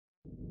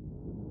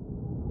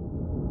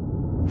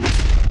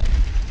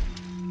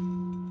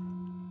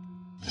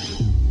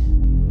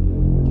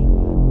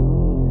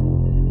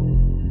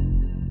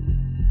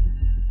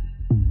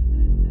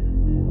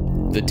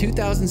The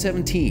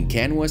 2017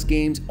 CanWest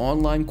Games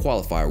Online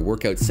Qualifier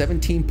Workout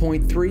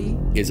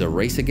 17.3 is a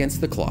race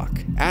against the clock.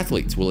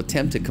 Athletes will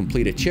attempt to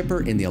complete a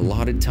chipper in the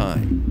allotted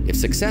time. If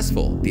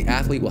successful, the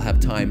athlete will have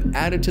time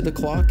added to the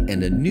clock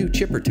and a new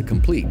chipper to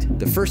complete.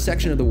 The first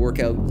section of the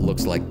workout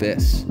looks like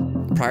this.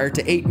 Prior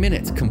to 8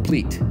 minutes,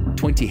 complete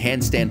 20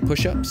 handstand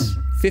push-ups,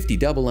 50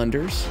 double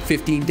unders,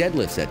 15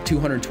 deadlifts at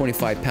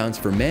 225 pounds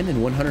for men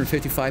and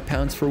 155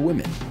 pounds for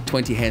women,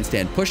 20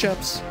 handstand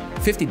push-ups,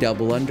 50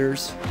 double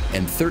unders,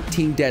 and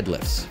 13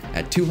 deadlifts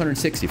at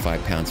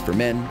 265 pounds for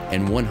men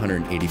and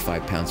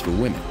 185 pounds for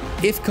women.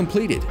 If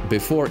completed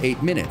before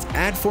 8 minutes,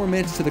 add 4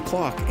 minutes to the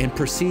clock and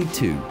proceed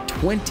to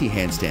 20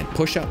 handstand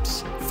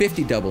push-ups,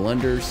 50 double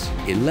unders,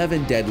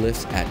 11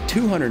 deadlifts at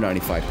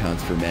 295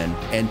 pounds for men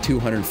and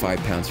 205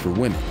 pounds for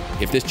women.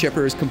 If this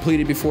chipper is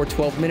completed before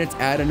 12 minutes,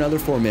 add another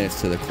 4 minutes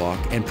to the clock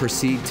and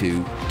proceed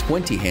to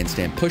 20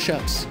 handstand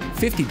push-ups,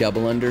 50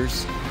 double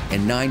unders,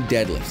 and 9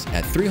 deadlifts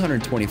at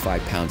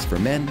 325 pounds for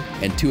men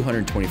and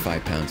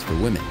 225 pounds for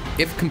women.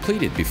 If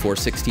completed before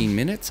 16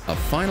 minutes, a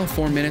final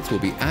 4 minutes will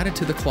be added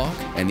to the clock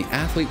and the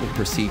athlete will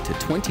proceed to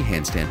 20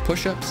 handstand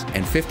push-ups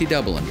and 50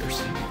 double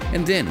unders.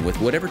 And then, with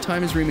whatever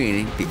time is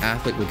remaining, the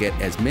athlete will get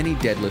as many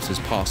deadlifts as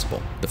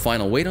possible. The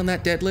final weight on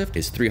that deadlift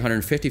is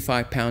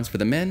 355 pounds for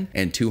the men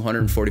and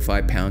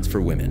 245 pounds for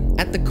women.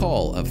 At the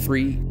call of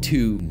 3,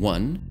 2,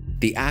 1,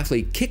 the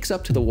athlete kicks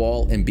up to the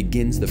wall and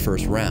begins the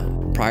first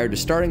round. Prior to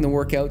starting the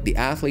workout, the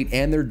athlete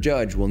and their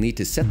judge will need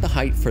to set the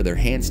height for their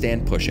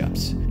handstand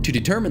push-ups. To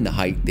determine the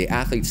height, the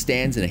athlete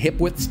stands in a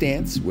hip-width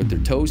stance with their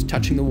toes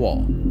touching the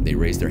wall. They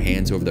raise their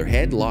hands over their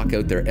head, lock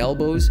out their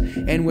elbows,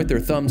 and with their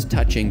thumbs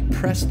touching,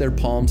 press their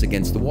palms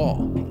against the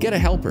wall. Get a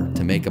helper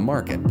to make a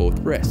mark at both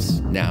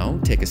wrists. Now,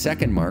 take a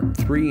second mark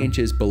 3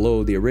 inches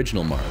below the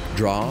original mark.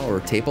 Draw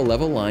or tape a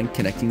level line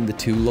connecting the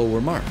 2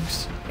 lower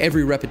marks.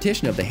 Every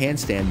repetition of the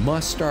handstand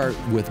must start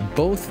with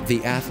both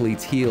the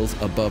athlete's heels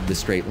above the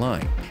straight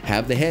line.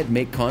 Have the head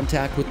make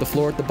contact with the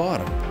floor at the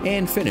bottom,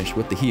 and finish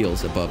with the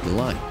heels above the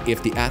line.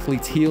 If the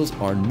athlete's heels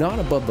are not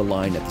above the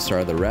line at the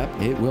start of the rep,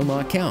 it will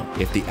not count.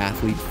 If the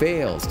athlete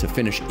fails to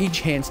finish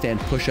each handstand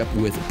push-up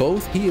with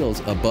both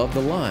heels above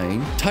the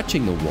line,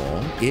 touching the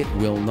wall, it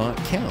will not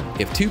count.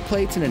 If 2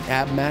 plates and an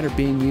ab mat are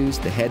being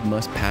used, the head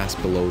must pass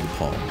below the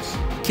palms.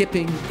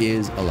 Kipping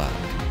is allowed.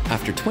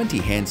 After 20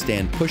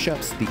 handstand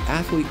push-ups, the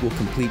athlete will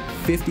complete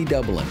 50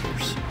 double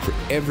unders. For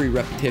every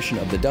repetition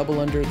of the double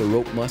under, the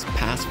rope must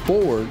pass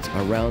forwards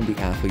around the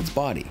athlete's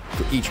body.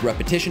 For each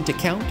repetition to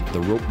count,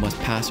 the rope must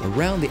pass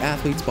around the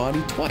athlete's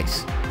body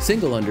twice.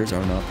 Single unders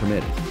are not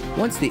permitted.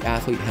 Once the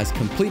athlete has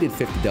completed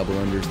 50 double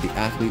unders, the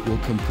athlete will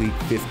complete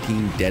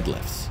 15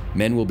 deadlifts.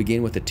 Men will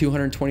begin with a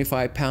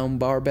 225-pound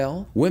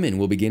barbell. Women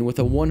will begin with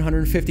a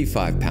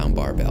 155-pound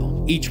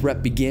barbell. Each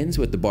rep begins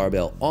with the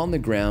barbell on the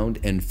ground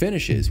and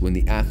finishes when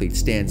the athlete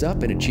stands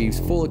up and achieves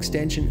full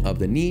extension of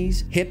the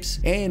knees, hips,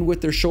 and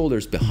with their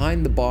shoulders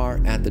behind the bar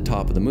at the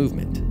top of the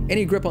movement.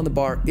 Any grip on the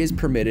bar is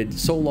permitted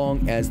so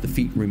long as the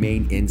feet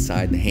remain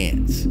inside the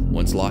hands.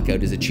 Once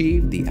lockout is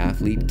achieved, the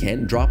athlete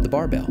can drop the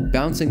barbell.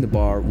 Bouncing the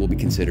bar will be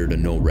considered a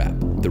no rep.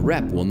 The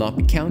rep will not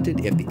be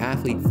counted if the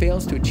athlete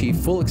fails to achieve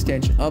full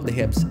extension of the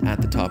hips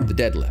at the top of the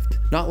deadlift.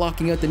 Not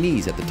locking out the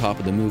knees at the top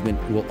of the movement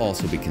will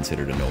also be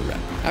considered a no rep.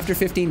 After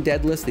 15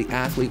 deadlifts, the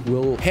athlete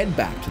will head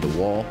back to the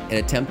wall and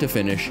attempt to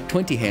finish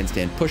 20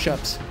 handstand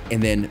push-ups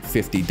and then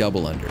 50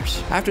 double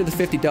unders. After the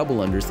 50 double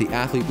unders, the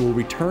athlete will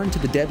return to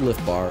the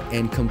deadlift bar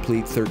and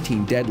complete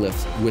 13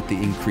 deadlifts with the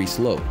increased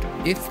load.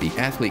 If the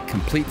athlete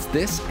completes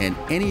this and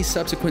any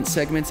subsequent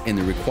segments in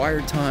the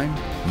required time,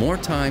 more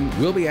time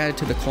will be added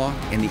to the clock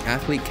and the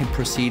athlete can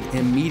proceed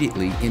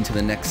immediately into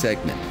the next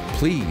segment.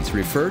 Please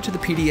refer to the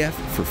PDF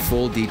for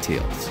full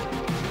details.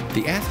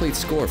 The athlete's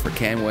score for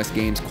CanWest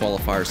Games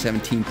Qualifier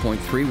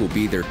 17.3 will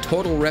be their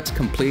total reps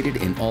completed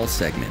in all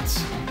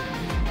segments.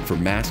 For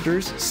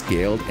masters,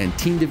 scaled, and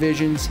team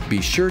divisions, be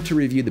sure to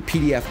review the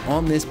PDF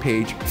on this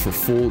page for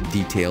full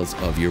details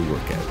of your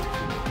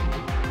workout.